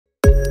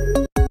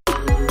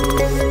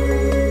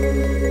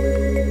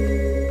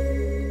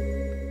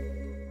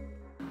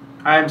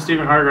I'm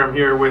Stephen Harger. I'm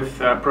here with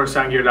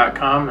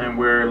ProSoundGear.com, and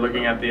we're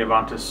looking at the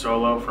Avantis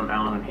Solo from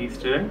Allen and Heath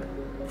today.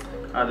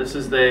 This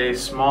is the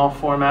small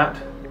format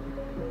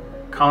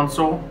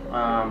console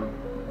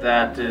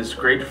that is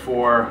great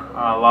for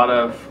a lot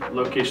of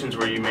locations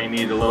where you may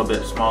need a little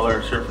bit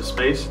smaller surface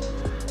space,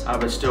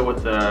 but still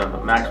with the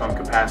maximum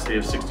capacity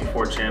of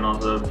 64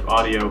 channels of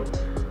audio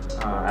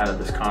out of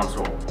this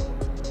console.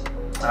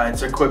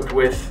 It's equipped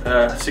with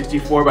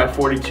 64 by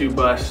 42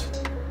 bus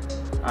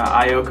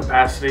I/O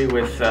capacity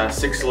with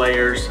 6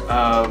 layers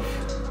of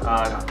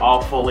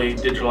all fully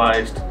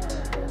digitalized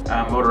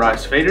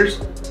motorized faders,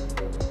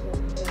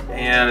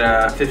 and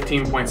a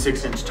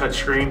 15.6-inch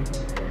touchscreen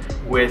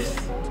with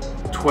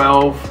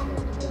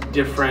 12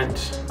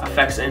 different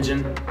effects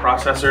engine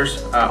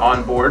processors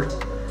on board.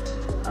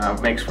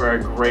 Makes for a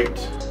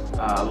great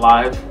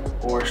live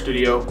or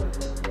studio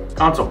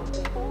console.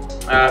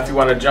 If you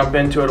want to jump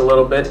into it a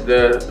little bit,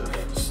 the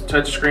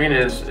touchscreen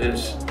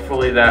is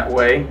fully that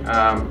way.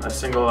 A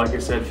single, like I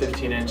said,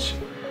 15-inch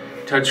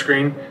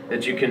touchscreen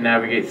that you can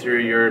navigate through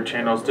your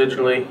channels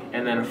digitally,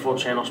 and then a full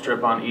channel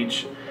strip on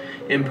each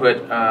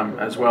input,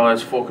 as well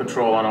as full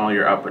control on all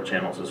your output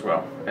channels as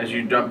well. As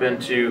you dump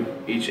into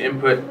each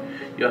input,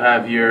 you'll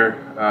have your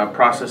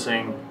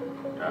processing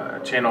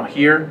channel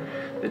here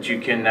that you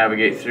can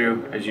navigate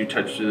through as you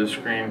touch through the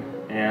screen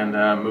and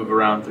move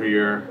around through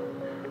your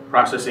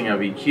processing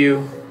of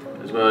EQ,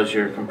 as well as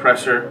your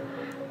compressor,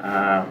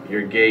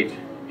 your gate,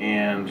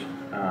 and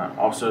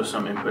also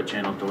some input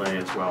channel delay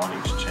as well on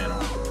each channel.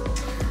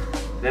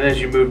 Then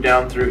as you move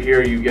down through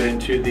here, you get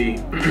into the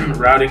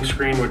routing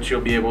screen, which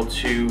you'll be able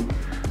to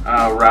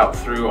route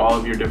through all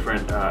of your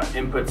different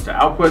inputs to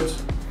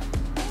outputs.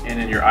 And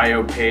in your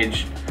I/O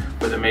page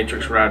with the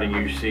matrix routing,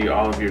 you see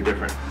all of your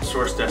different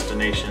source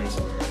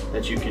destinations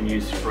that you can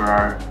use for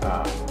our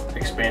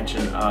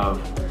expansion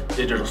of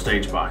digital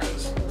stage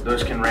boxes.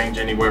 Those can range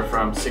anywhere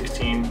from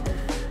 16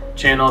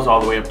 channels all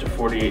the way up to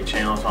 48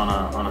 channels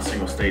on a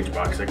single stage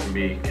box that can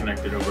be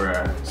connected over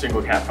a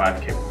single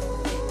Cat5 cable.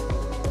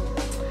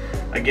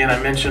 Again, I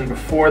mentioned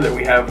before that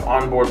we have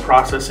onboard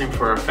processing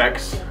for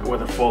effects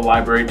with a full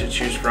library to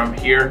choose from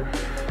here.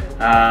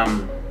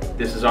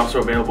 This is also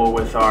available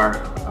with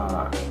our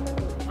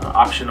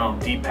optional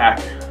D-Pack,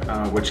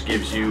 which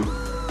gives you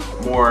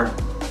more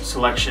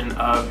selection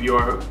of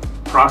your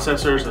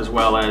processors, as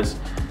well as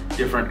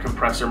different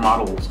compressor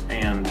models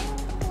and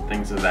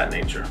things of that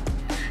nature.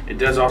 It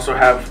does also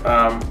have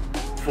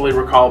fully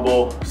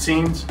recallable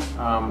scenes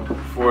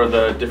for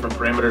the different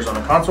parameters on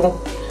the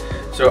console.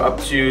 So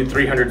up to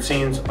 300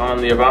 scenes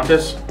on the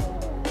Avantis.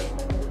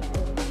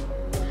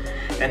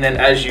 And then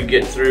as you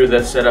get through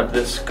the setup,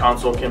 this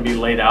console can be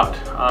laid out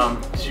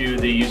to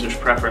the user's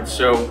preference.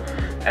 So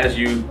as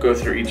you go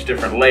through each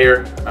different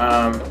layer,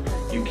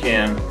 you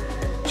can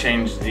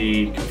change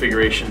the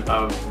configuration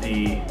of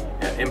the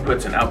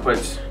inputs and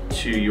outputs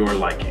to your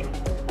liking.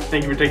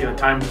 Thank you for taking the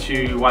time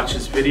to watch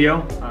this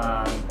video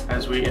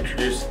as we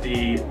introduce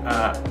the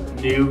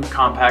new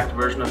compact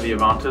version of the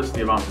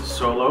Avantis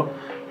Solo,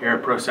 here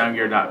at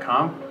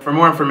ProSoundGear.com. For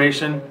more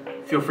information,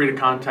 feel free to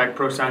contact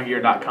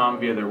ProSoundGear.com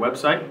via their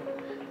website,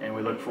 and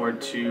we look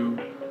forward to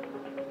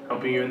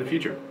helping you in the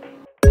future.